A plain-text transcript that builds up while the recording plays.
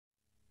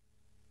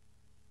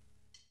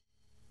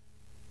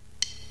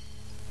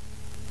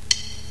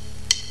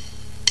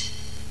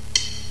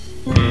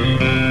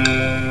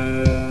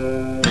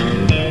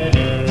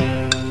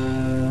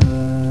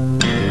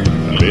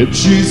And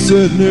she's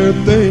sitting there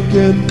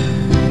thinking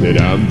that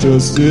I'm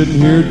just sitting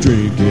here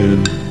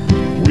drinking,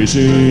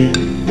 wishing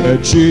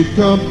that she'd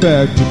come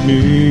back to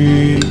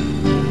me.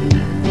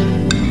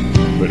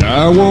 But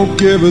I won't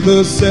give her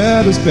the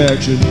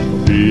satisfaction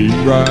of being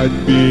right,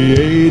 be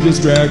a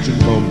distraction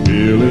from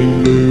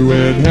feeling blue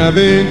and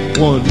having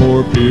one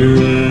more beer.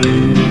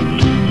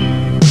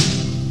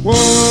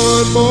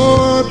 One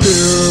more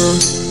beer,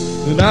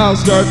 and I'll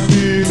start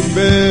feeling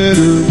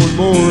better. One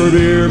more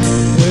beer,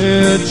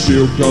 and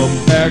she'll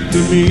come back to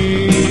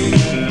me.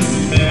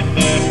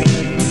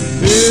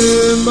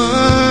 In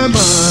my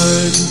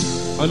mind,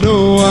 I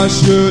know I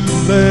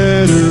shouldn't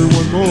let her.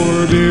 One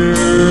more beer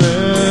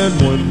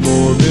and one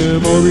more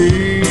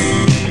memory.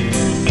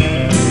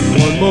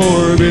 One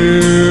more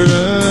beer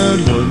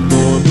and one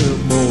more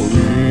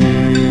memory.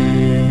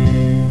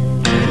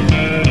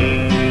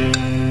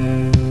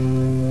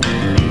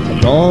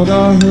 I thought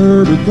I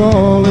heard her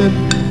calling.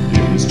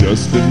 It was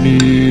just a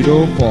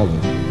needle falling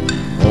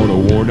on a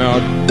worn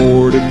out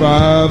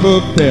 45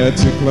 of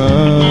Patsy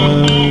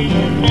Cline.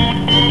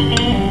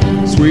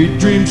 Sweet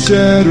dreams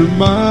shatter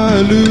my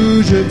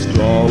illusions,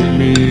 drawing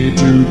me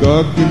to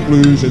the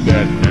conclusion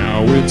that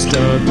now it's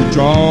time to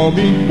draw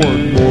me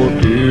one more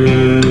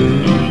beer.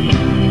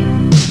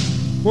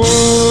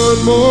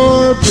 One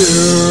more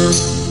beer,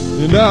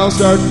 and I'll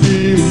start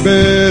feeling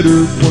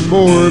better. One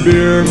more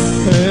beer,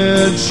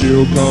 and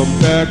she'll come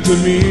back to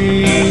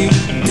me.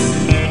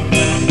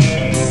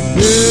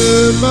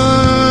 In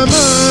my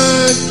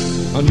mind,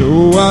 I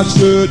know I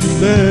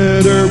shouldn't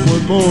let her.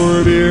 One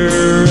more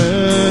beer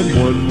and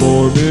one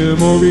more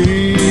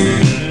memory.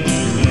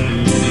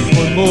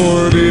 One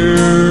more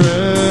beer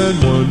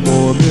and one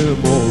more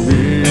memory.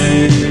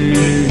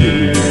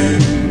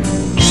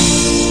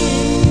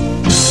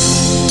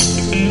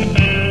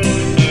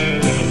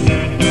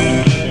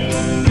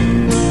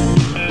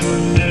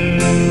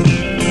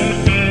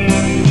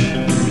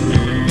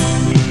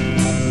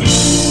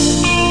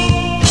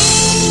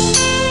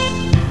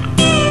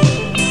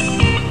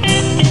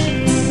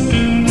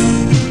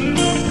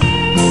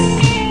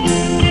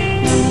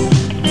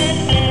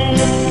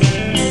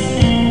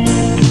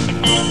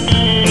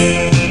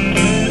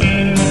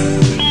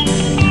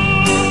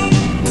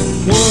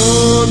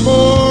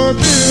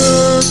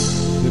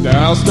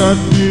 I'll start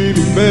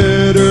feeling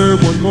better.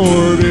 One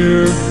more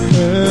beer,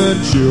 and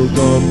she'll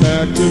come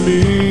back to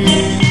me.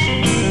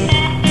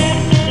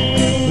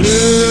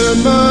 In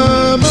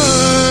my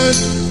mind,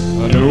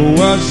 I know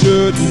I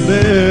shouldn't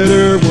let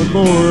her. One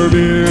more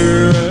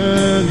beer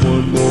and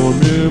one more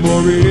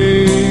memory.